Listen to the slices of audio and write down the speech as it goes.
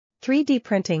3D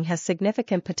printing has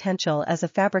significant potential as a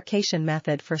fabrication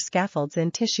method for scaffolds in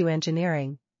tissue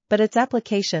engineering, but its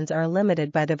applications are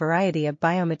limited by the variety of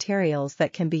biomaterials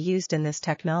that can be used in this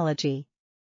technology.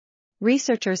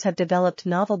 Researchers have developed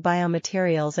novel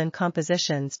biomaterials and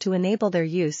compositions to enable their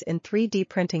use in 3D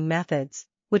printing methods,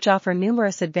 which offer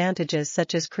numerous advantages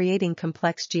such as creating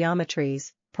complex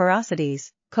geometries,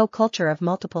 porosities, co-culture of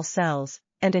multiple cells,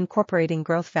 and incorporating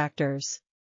growth factors.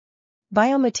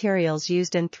 Biomaterials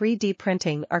used in 3D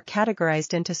printing are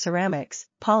categorized into ceramics,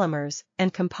 polymers,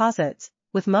 and composites,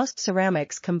 with most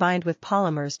ceramics combined with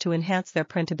polymers to enhance their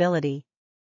printability.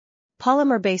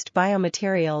 Polymer-based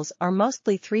biomaterials are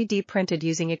mostly 3D printed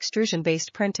using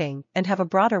extrusion-based printing and have a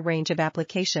broader range of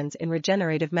applications in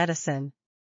regenerative medicine.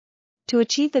 To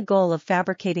achieve the goal of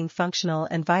fabricating functional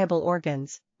and viable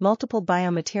organs, multiple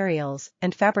biomaterials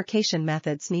and fabrication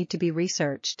methods need to be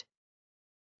researched.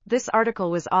 This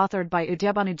article was authored by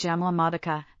Udayabhanu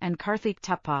Jammalamadaka and Karthik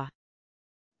Tappa.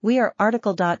 We are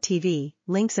article.tv,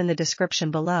 links in the description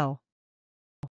below.